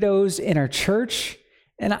widows in our church,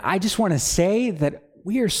 and I just want to say that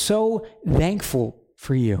we are so thankful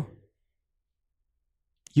for you.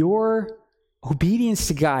 Your obedience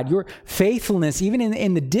to God, your faithfulness, even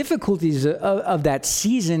in the difficulties of that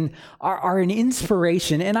season, are an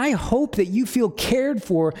inspiration. And I hope that you feel cared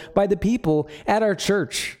for by the people at our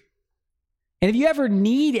church. And if you ever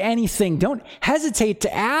need anything, don't hesitate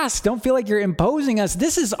to ask. Don't feel like you're imposing us.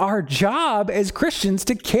 This is our job as Christians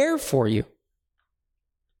to care for you.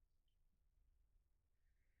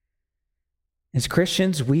 As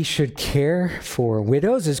Christians, we should care for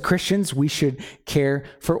widows. As Christians, we should care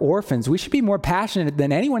for orphans. We should be more passionate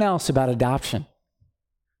than anyone else about adoption.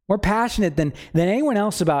 More passionate than anyone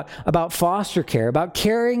else about foster care, about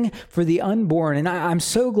caring for the unborn. And I'm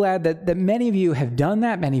so glad that many of you have done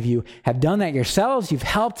that. Many of you have done that yourselves. You've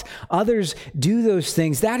helped others do those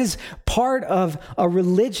things. That is part of a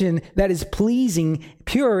religion that is pleasing,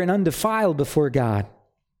 pure, and undefiled before God.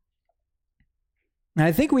 And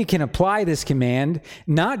I think we can apply this command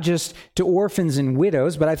not just to orphans and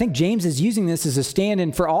widows, but I think James is using this as a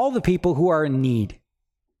stand-in for all the people who are in need.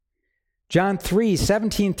 John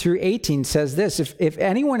 3:17 through 18 says this, if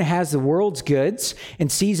anyone has the world's goods and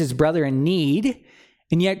sees his brother in need,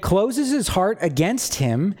 and yet closes his heart against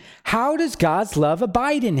him, how does God's love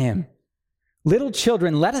abide in him? Little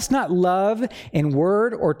children, let us not love in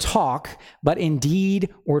word or talk, but in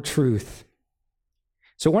deed or truth.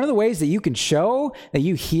 So one of the ways that you can show that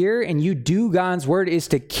you hear and you do God's word is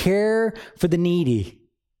to care for the needy.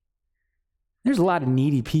 There's a lot of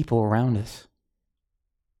needy people around us.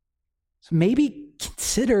 So maybe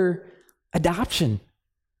consider adoption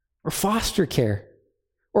or foster care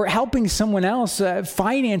or helping someone else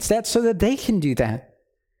finance that so that they can do that.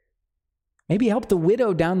 Maybe help the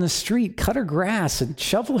widow down the street cut her grass and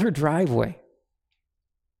shovel her driveway.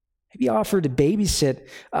 Maybe offer to babysit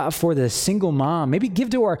for the single mom. Maybe give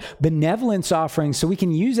to our benevolence offering so we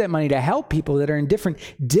can use that money to help people that are in different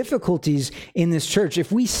difficulties in this church.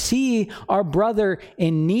 If we see our brother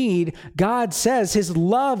in need, God says his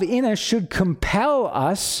love in us should compel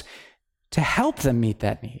us to help them meet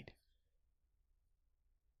that need.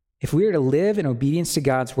 If we are to live in obedience to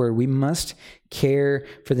God's word, we must care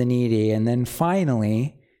for the needy. And then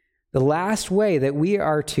finally, the last way that we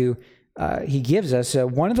are to he gives us,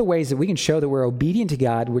 one of the ways that we can show that we're obedient to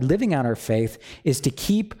God, we're living out our faith, is to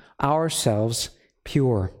keep ourselves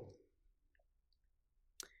pure.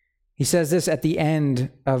 He says this at the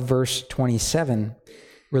end of verse 27.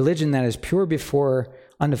 Religion that is pure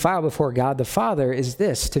undefiled before God the Father is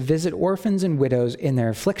this, to visit orphans and widows in their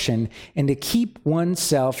affliction and to keep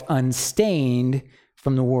oneself unstained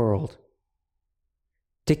from the world.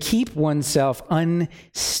 To keep oneself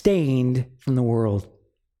unstained from the world.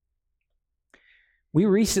 We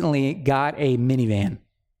recently got a minivan,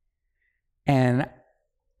 and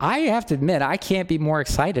I have to admit, I can't be more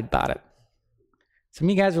excited about it. Some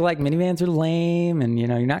of you guys are like, minivans are lame, and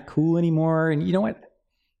you're not cool anymore, and you know what?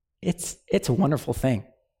 It's a wonderful thing.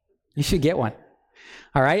 You should get one.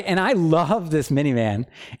 All right, and I love this minivan,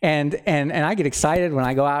 and I get excited when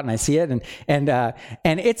I go out and I see it, and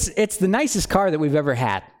it's the nicest car that we've ever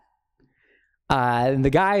had. And the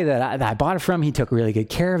guy that I bought it from, he took really good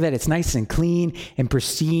care of it. It's nice and clean and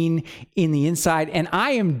pristine in the inside. And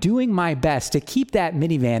I am doing my best to keep that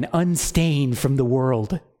minivan unstained from the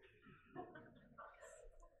world,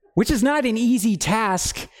 which is not an easy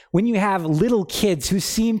task when you have little kids who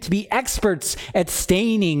seem to be experts at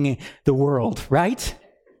staining the world, right?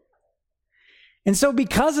 And so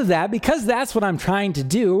because of that, because that's what I'm trying to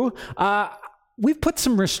do, we've put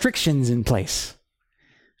some restrictions in place,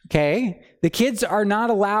 okay? The kids are not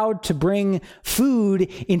allowed to bring food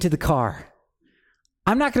into the car.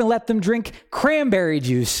 I'm not going to let them drink cranberry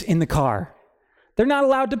juice in the car. They're not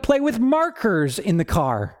allowed to play with markers in the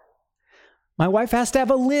car. My wife has to have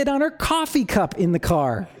a lid on her coffee cup in the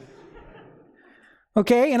car.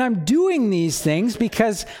 Okay, and I'm doing these things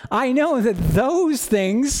because I know that those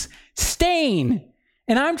things stain.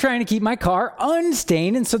 And I'm trying to keep my car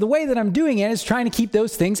unstained. And so the way that I'm doing it is trying to keep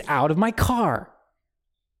those things out of my car.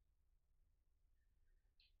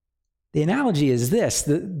 The analogy is this: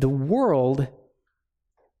 the world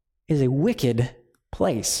is a wicked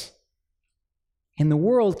place. And the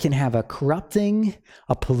world can have a corrupting,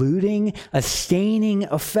 a polluting, a staining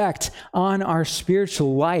effect on our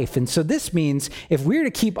spiritual life. And so this means if we're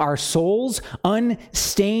to keep our souls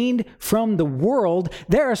unstained from the world,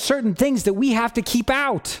 there are certain things that we have to keep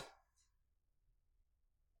out.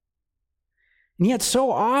 And yet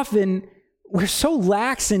so often we're so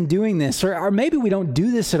lax in doing this, or maybe we don't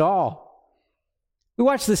do this at all. We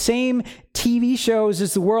watch the same TV shows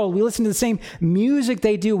as the world. We listen to the same music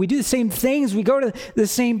they do. We do the same things. We go to the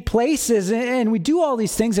same places, and we do all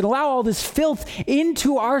these things and allow all this filth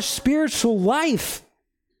into our spiritual life.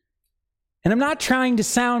 And I'm not trying to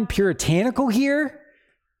sound puritanical here,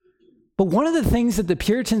 but one of the things that the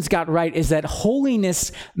Puritans got right is that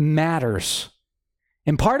holiness matters.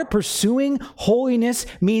 And part of pursuing holiness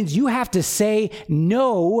means you have to say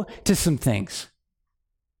no to some things.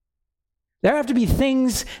 There have to be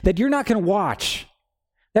things that you're not going to watch.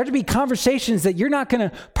 There have to be conversations that you're not going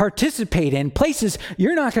to participate in, places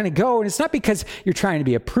you're not going to go. And it's not because you're trying to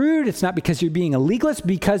be a prude. It's not because you're being a legalist,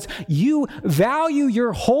 because you value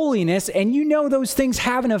your holiness and you know those things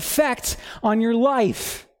have an effect on your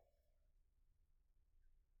life.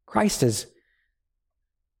 Christ has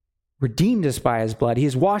redeemed us by his blood. He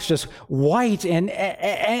has washed us white, and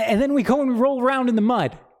then we go and roll around in the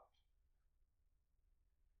mud.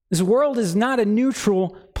 This world is not a neutral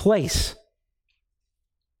place.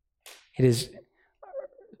 It is,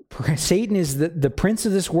 Satan is the prince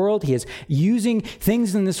of this world. He is using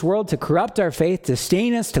things in this world to corrupt our faith, to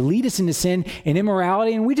stain us, to lead us into sin and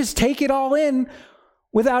immorality, and we just take it all in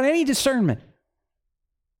without any discernment.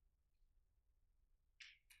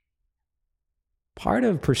 Part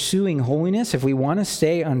of pursuing holiness, if we want to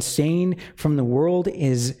stay unstained from the world,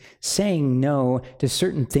 is saying no to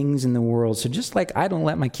certain things in the world. So just like I don't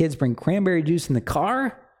let my kids bring cranberry juice in the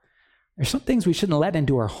car, there's some things we shouldn't let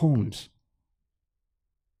into our homes.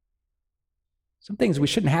 Some things we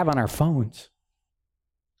shouldn't have on our phones.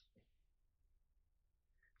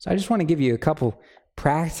 So I just want to give you a couple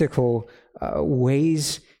practical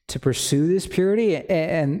ways to pursue this purity.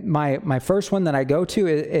 And my first one that I go to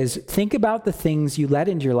is think about the things you let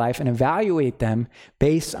into your life and evaluate them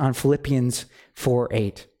based on Philippians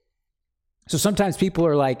 4:8. So sometimes people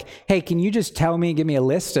are like, hey, can you just give me a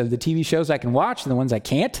list of the TV shows I can watch and the ones I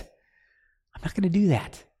can't? I'm not going to do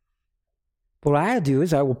that. But what I'll do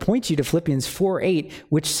is I will point you to Philippians 4:8,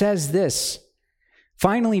 which says this: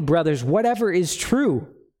 finally, brothers, whatever is true,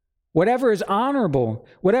 whatever is honorable,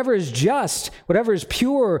 whatever is just, whatever is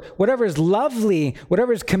pure, whatever is lovely,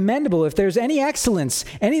 whatever is commendable, if there's any excellence,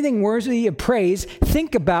 anything worthy of praise,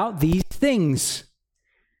 think about these things.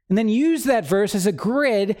 And then use that verse as a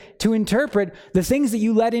grid to interpret the things that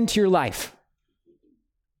you let into your life.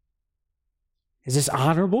 Is this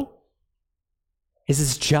honorable? Is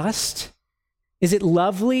this just? Is it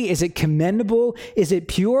lovely? Is it commendable? Is it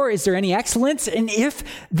pure? Is there any excellence? And if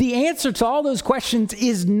the answer to all those questions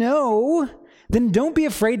is no, then don't be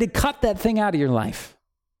afraid to cut that thing out of your life.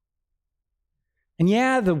 And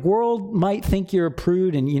yeah, the world might think you're a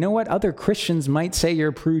prude, and you know what? Other Christians might say you're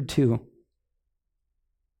a prude too.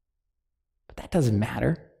 But that doesn't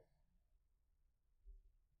matter.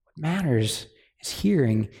 What matters is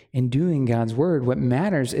hearing and doing God's word. What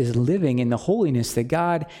matters is living in the holiness that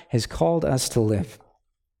God has called us to live.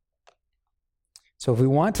 So if we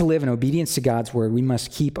want to live in obedience to God's word, we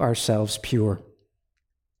must keep ourselves pure.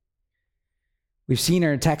 We've seen in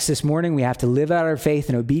our text this morning, we have to live out our faith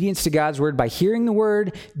in obedience to God's word by hearing the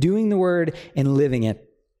word, doing the word, and living it.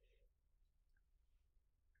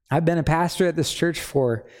 I've been a pastor at this church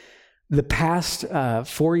for the past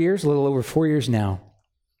 4 years, a little over 4 years now.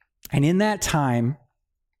 And in that time,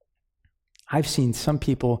 I've seen some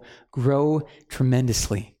people grow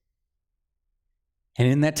tremendously. And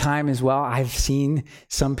in that time as well, I've seen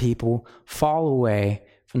some people fall away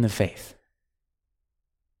from the faith.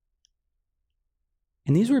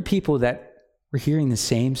 And these were people that were hearing the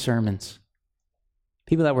same sermons,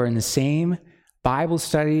 people that were in the same Bible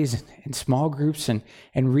studies and small groups and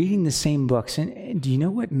reading the same books. And do you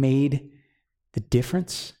know what made the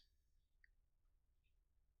difference?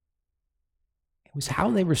 It was how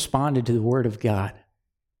they responded to the Word of God.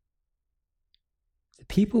 The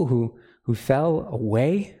people who fell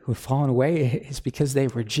away, who had fallen away, is because they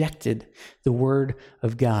rejected the Word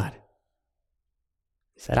of God.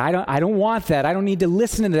 They said, I don't want that. I don't need to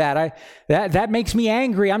listen to that. That makes me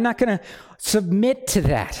angry. I'm not going to submit to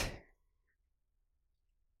that.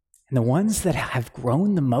 And the ones that have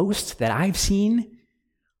grown the most that I've seen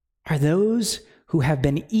are those who have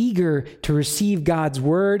been eager to receive God's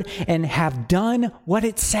word and have done what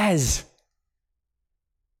it says.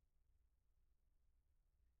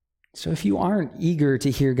 So if you aren't eager to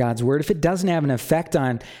hear God's word, if it doesn't have an effect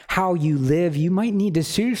on how you live, you might need to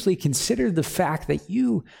seriously consider the fact that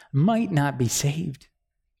you might not be saved.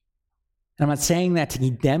 And I'm not saying that to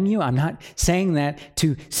condemn you. I'm not saying that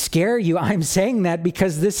to scare you. I'm saying that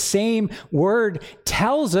because this same word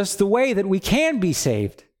tells us the way that we can be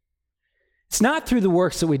saved. It's not through the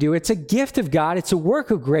works that we do. It's a gift of God. It's a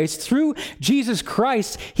work of grace. Through Jesus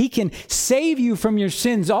Christ, he can save you from your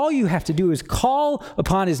sins. All you have to do is call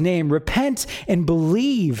upon his name, repent, and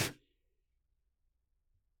believe.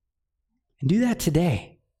 And do that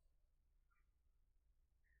today.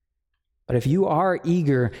 But if you are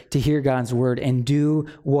eager to hear God's word and do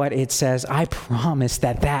what it says, I promise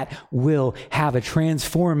that will have a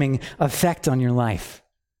transforming effect on your life.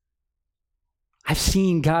 I've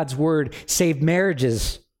seen God's word save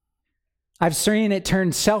marriages. I've seen it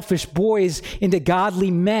turn selfish boys into godly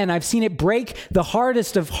men. I've seen it break the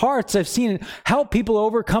hardest of hearts. I've seen it help people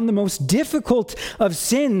overcome the most difficult of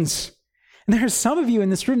sins. And there are some of you in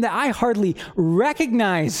this room that I hardly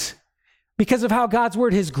recognize because of how God's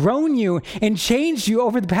word has grown you and changed you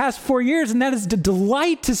over the past 4 years. And that is a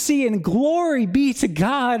delight to see, and glory be to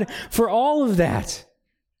God for all of that.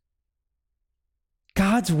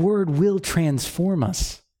 God's word will transform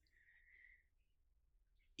us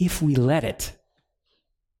if we let it.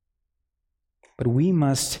 But we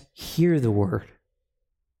must hear the word,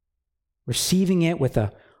 receiving it with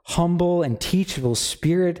a humble and teachable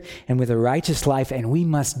spirit and with a righteous life, and we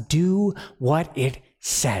must do what it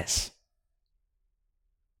says.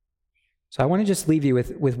 So I want to just leave you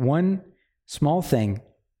with one small thing.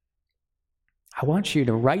 I want you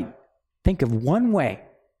to think of one way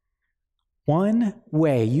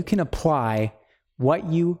you can apply what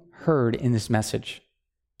you heard in this message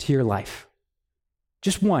to your life.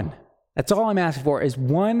 Just one. That's all I'm asking for, is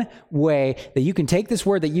one way that you can take this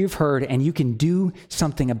word that you've heard and you can do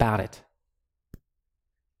something about it.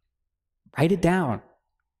 Write it down.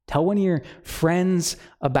 Tell one of your friends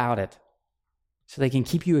about it so they can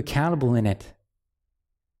keep you accountable in it.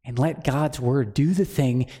 And let God's word do the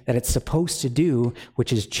thing that it's supposed to do,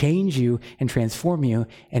 which is change you and transform you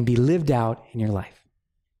and be lived out in your life.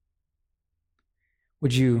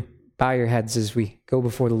 Would you bow your heads as we go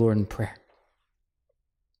before the Lord in prayer?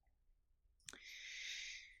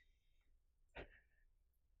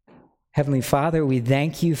 Heavenly Father, we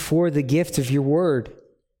thank you for the gift of your word.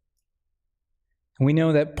 We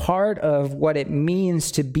know that part of what it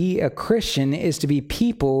means to be a Christian is to be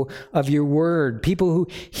people of your word, people who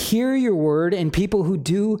hear your word and people who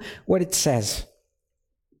do what it says.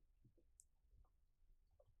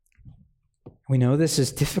 We know this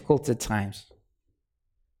is difficult at times.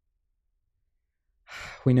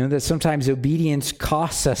 We know that sometimes obedience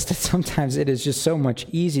costs us, that sometimes it is just so much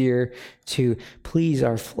easier to please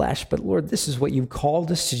our flesh. But Lord, this is what you've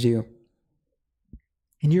called us to do.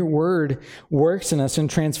 And your word works in us and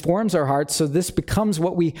transforms our hearts, so this becomes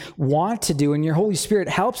what we want to do. And your Holy Spirit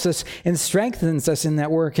helps us and strengthens us in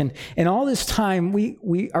that work. And all this time,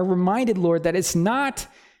 we are reminded, Lord, that it's not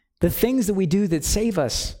the things that we do that save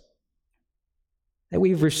us, that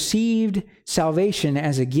we've received salvation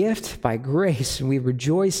as a gift by grace, and we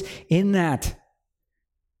rejoice in that.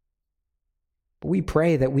 But we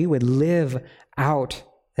pray that we would live out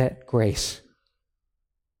that grace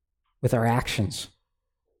with our actions,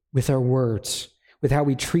 with our words, with how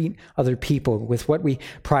we treat other people, with what we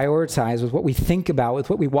prioritize, with what we think about, with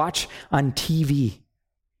what we watch on TV.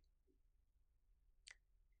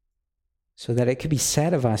 So that it could be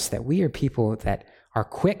said of us that we are people that are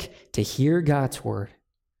quick to hear God's word,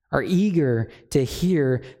 are eager to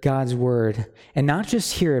hear God's word, and not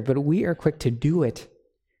just hear it, but we are quick to do it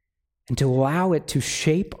and to allow it to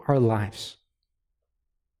shape our lives.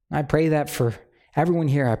 I pray that for everyone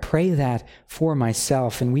here. I pray that for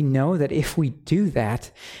myself. And we know that if we do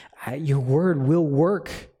that, your word will work.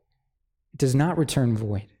 It does not return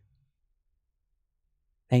void.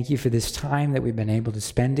 Thank you for this time that we've been able to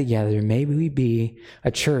spend together. May we be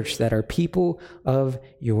a church that are people of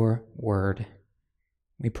your word.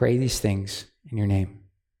 We pray these things in your name.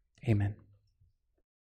 Amen.